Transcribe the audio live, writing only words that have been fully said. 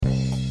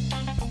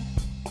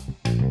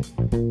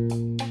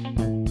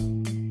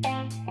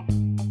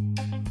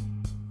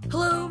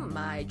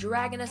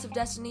Dragoness of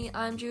Destiny.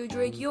 I'm Joey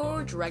Drake,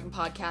 your Dragon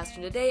Podcaster,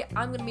 and today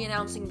I'm going to be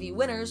announcing the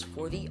winners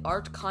for the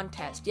art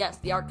contest. Yes,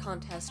 the art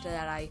contest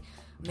that I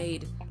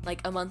made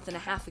like a month and a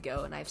half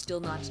ago, and I've still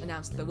not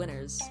announced the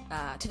winners.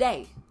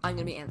 Today, I'm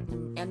going to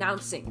be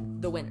announcing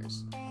the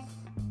winners.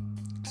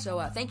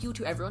 So, thank you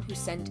to everyone who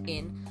sent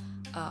in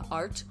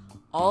art.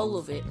 All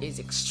of it is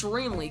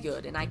extremely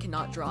good, and I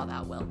cannot draw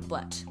that well,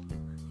 but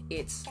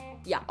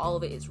all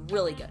of it is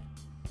really good.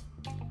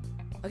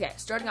 Okay,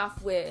 starting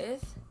off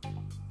with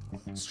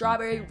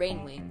Strawberry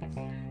Rainwing.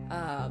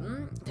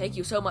 Thank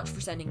you so much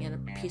for sending in a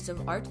piece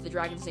of art. The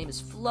dragon's name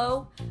is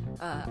Flo,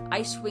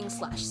 Icewing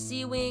 /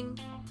 Seawing.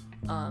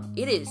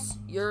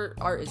 Your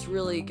art is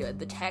really good.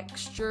 The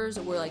textures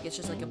where it's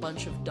just like a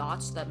bunch of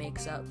dots that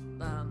makes up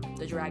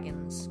the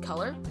dragon's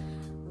color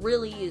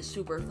really is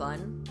super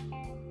fun.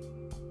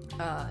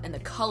 And the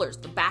colors,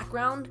 the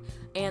background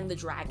and the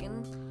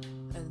dragon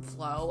and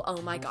Flo,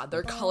 oh my god,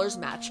 their colors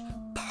match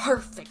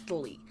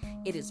perfectly.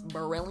 It is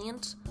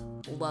brilliant.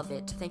 Love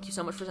it. Thank you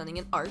so much for sending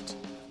in art.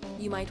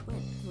 You might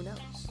win. Who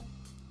knows?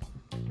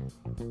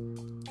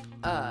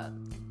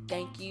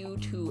 Thank you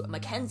to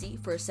Mackenzie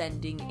for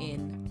sending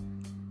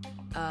in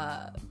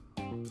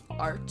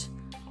art.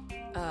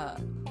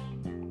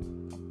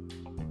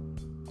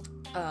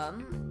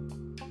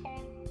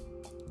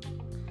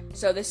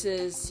 So this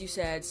is, you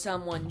said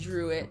someone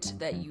drew it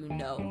that you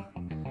know.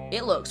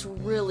 It looks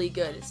really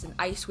good. It's an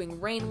Icewing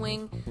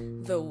Rainwing,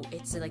 though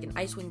it's like an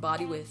Icewing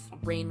body with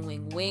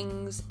Rainwing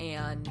wings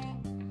and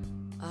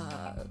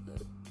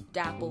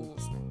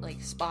dapples,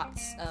 like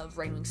spots of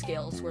Rainwing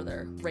scales where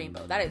they're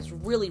rainbow. That is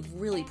really,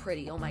 really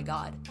pretty. Oh my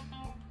god.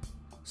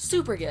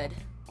 Super good.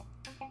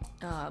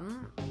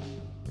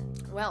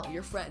 Well,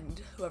 your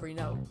friend, whoever you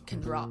know,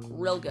 can draw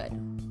real good.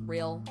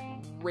 Real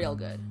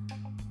good.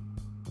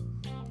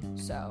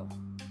 So,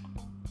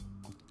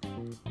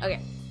 okay.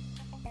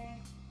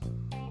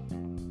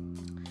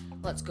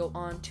 Let's go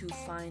on to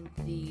find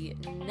the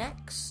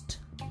next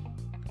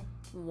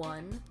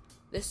one.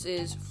 This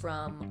is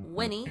from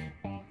Winnie.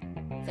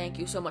 Thank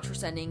you so much for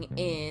sending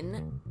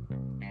in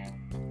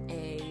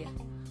a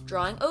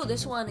drawing. Oh,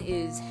 this one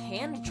is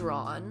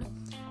hand-drawn.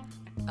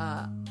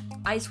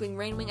 Icewing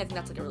Rainwing. I think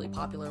that's like a really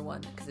popular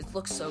one because it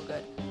looks so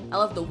good. I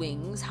love the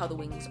wings, how the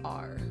wings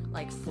are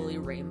like fully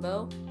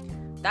rainbow.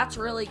 That's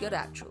really good,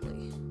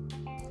 actually.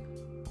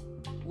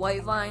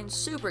 White Vine,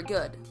 super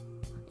good.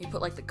 You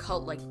put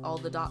all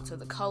the dots are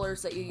the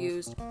colors that you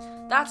used.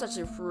 That's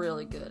actually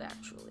really good,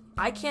 actually.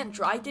 I can't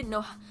draw.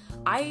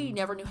 I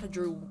never knew how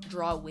to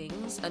draw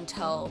wings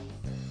until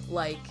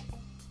like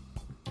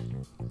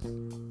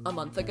a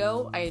month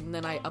ago. And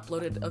then I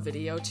uploaded a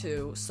video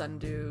to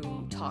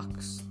Sundu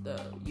Talks,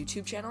 the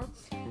YouTube channel,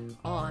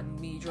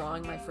 on me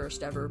drawing my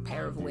first ever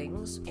pair of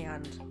wings.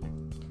 And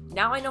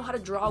now I know how to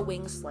draw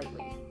wings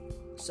slightly.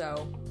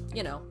 So,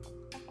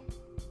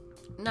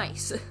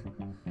 nice.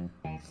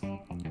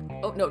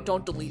 Oh, no,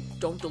 don't delete.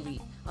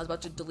 I was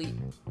about to delete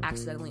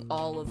accidentally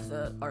all of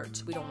the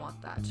art. We don't want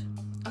that.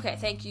 Okay,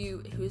 thank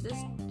you. Who is this?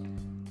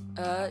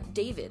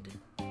 David.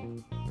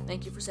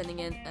 Thank you for sending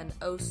in an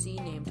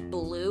OC named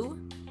Blue.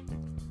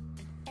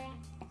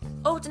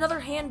 Oh, it's another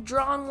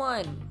hand-drawn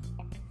one.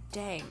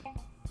 Dang.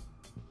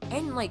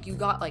 And, you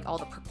got, all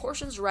the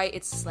proportions right.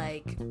 It's,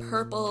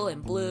 purple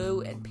and blue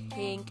and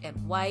pink and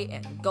white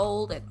and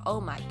gold. And, oh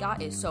my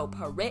god, it's so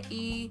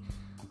pretty.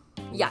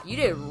 Yeah, you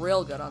did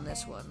real good on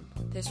this one.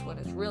 This one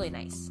is really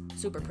nice.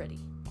 Super pretty.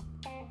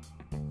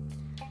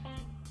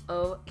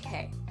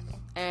 Okay.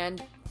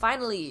 And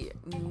finally,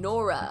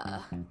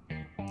 Nora.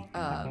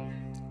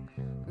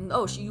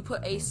 You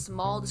put a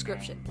small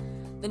description.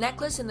 The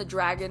necklace in the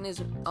dragon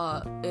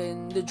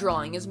in the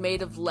drawing is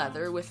made of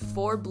leather with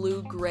 4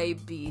 blue-gray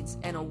beads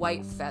and a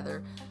white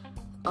feather.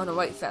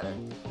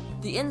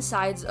 The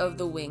insides of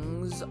the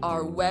wings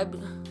are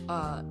webbed,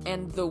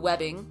 and the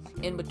webbing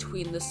in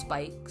between the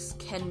spikes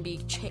can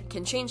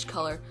change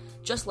color,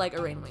 just like a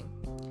rainwing.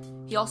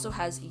 He also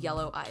has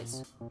yellow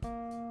eyes.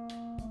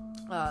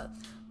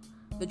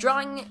 The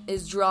drawing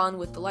is drawn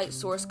with the light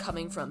source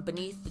coming from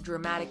beneath for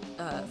dramatic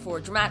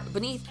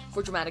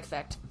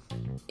effect.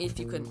 If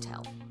you couldn't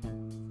tell.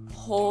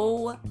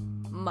 Oh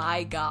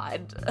my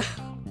god.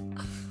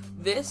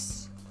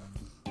 This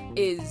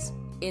is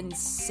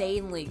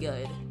insanely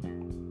good.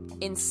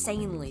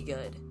 Insanely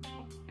good.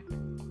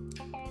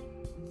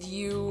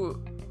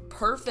 You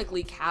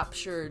perfectly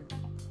captured,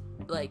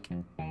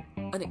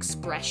 an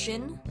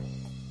expression,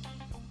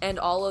 and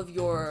all of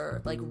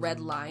your, red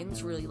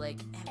lines really,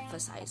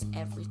 emphasize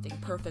everything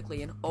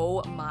perfectly, and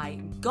oh my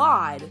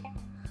god.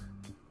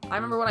 I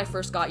remember when I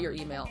first got your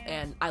email,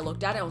 and I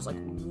looked at it, and I was like,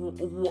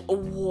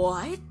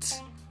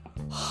 what?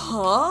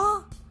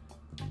 Huh?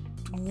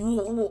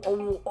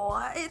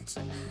 What?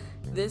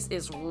 This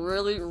is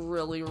really,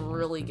 really,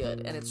 really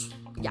good, and it's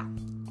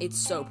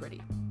so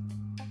pretty.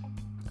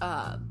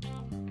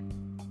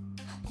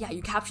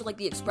 You captured,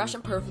 the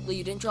expression perfectly.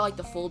 You didn't draw,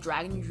 the full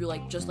dragon. You drew,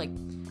 just,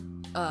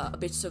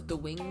 bits of the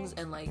wings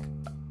and,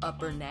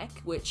 upper neck,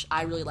 which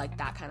I really like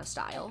that kind of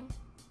style.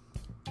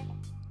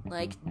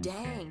 Like,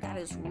 dang, that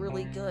is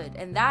really good.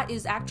 And that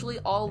is actually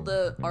all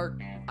the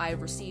art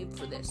I've received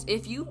for this.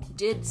 If you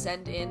did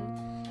send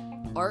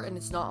in art and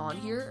it's not on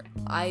here,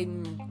 I've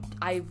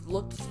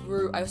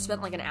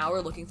spent like an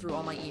hour looking through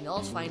all my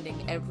emails,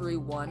 finding every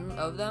one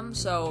of them,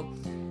 so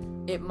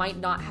the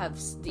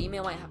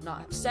email might have not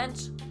have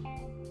sent,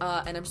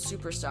 and I'm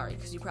super sorry,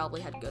 because you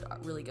probably had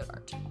really good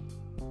art.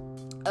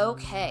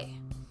 Okay,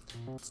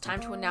 it's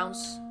time to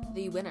announce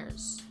the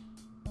winners.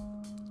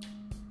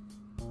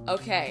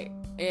 Okay,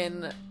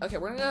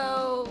 we're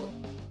gonna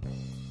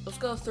let's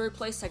go third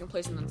place, second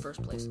place, and then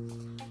first place.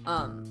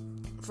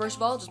 First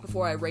of all, just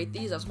before I rate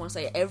these, I just want to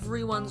say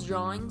everyone's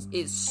drawings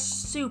is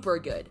super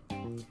good.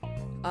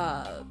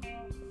 And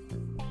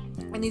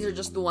these are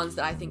just the ones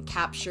that I think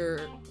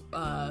capture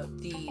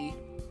the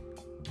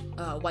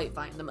White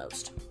Vine the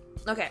most.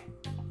 Okay.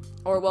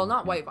 Or, well,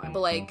 not White Vine, but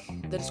like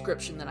the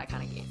description that I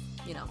kind of gave,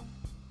 you know.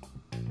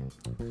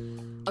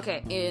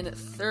 Okay, in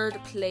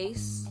third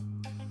place,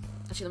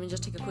 actually, let me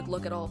just take a quick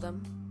look at all of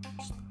them.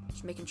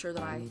 Just making sure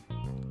that I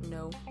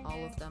know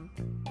all of them.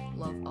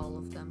 Love all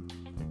of them.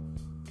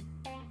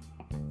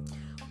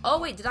 Oh,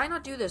 wait, did I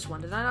not do this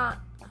one? I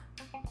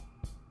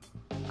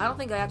don't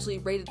think I actually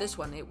rated this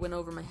one. It went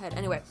over my head.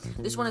 Anyway,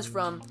 this one is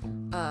from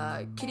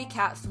Kitty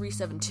Cat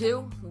 372,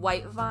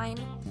 White Vine.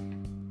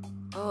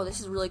 Oh, this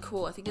is really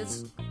cool. I think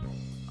it's...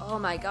 Oh,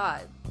 my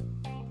God.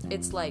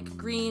 It's like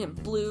green and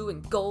blue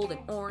and gold and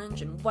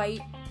orange and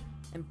white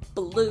and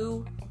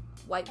blue.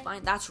 White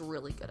Vine. That's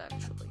really good,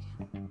 actually.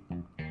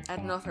 I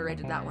don't know if I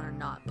rated that one or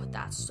not, but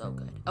that's so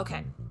good.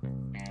 Okay.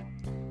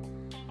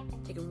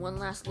 Taking one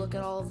last look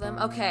at all of them.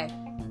 Okay.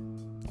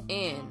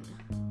 In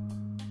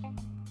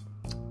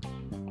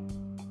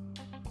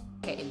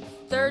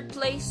third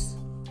place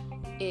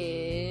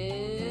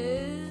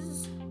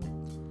is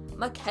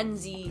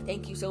Mackenzie.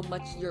 Thank you so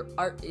much. Your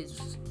art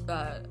is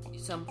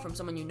from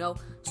someone you know.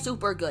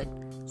 Super good.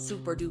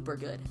 Super duper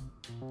good.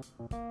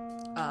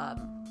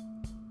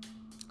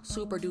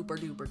 Super duper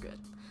duper good.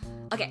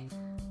 Okay.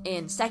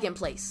 In second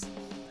place,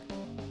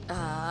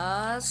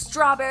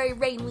 Strawberry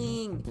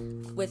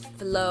Rainwing with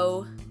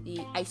Flo, the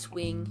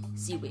Icewing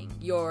Seawing.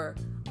 Your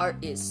art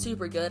is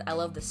super good. I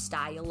love the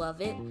style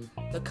of it.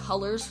 The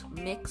colors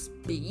mix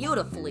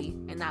beautifully,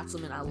 and that's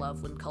something I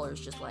love, when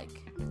colors just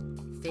like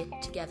fit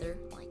together.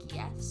 Like,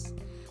 yes,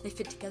 they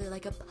fit together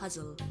like a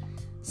puzzle.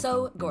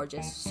 So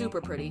gorgeous, super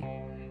pretty.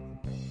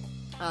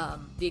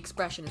 The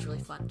expression is really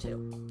fun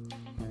too.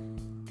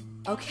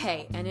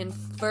 Okay, and in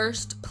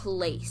first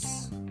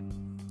place,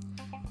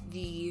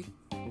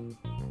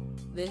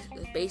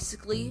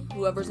 basically,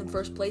 whoever's in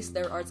first place,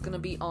 their art's gonna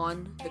be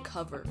on the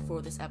cover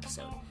for this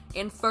episode.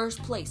 In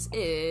first place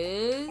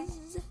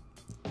is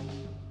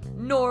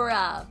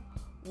Nora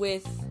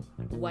with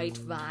White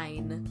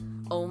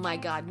Vine. Oh my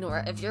God,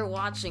 Nora, if you're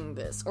watching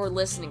this, or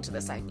listening to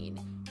this, I mean,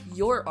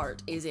 your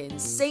art is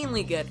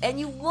insanely good, and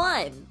you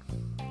won!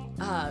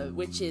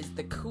 Which is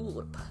the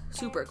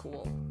super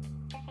cool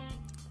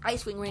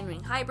Icewing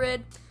Rainwing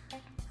hybrid.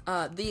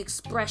 The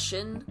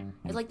expression,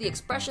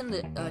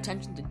 the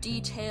attention to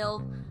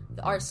detail,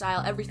 the art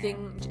style,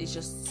 everything is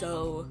just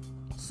so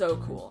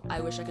cool. I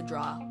wish I could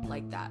draw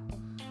like that.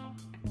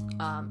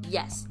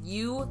 Yes,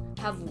 you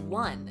have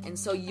won, and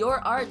so your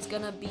art's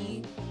gonna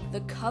be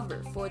the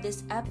cover for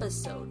this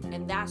episode,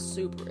 and that's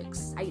super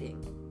exciting.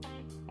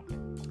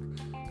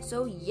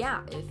 So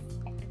yeah,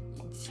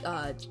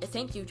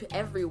 thank you to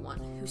everyone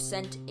who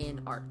sent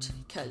in art,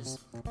 because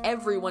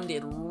everyone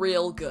did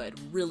real good,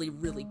 really,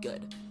 really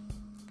good.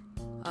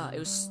 It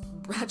was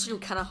actually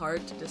kind of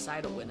hard to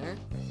decide a winner,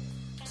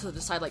 to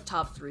decide like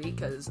top 3,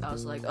 because I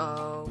was like,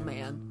 oh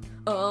man.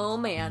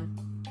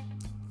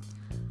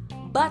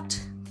 But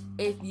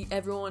if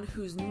everyone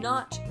who's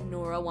not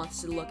Nora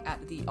wants to look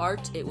at the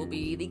art, it will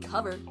be the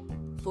cover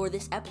for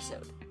this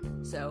episode.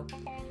 So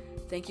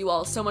thank you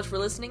all so much for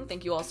listening.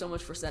 Thank you all so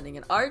much for sending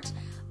in art.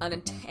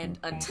 And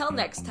until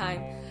next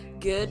time,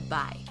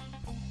 goodbye.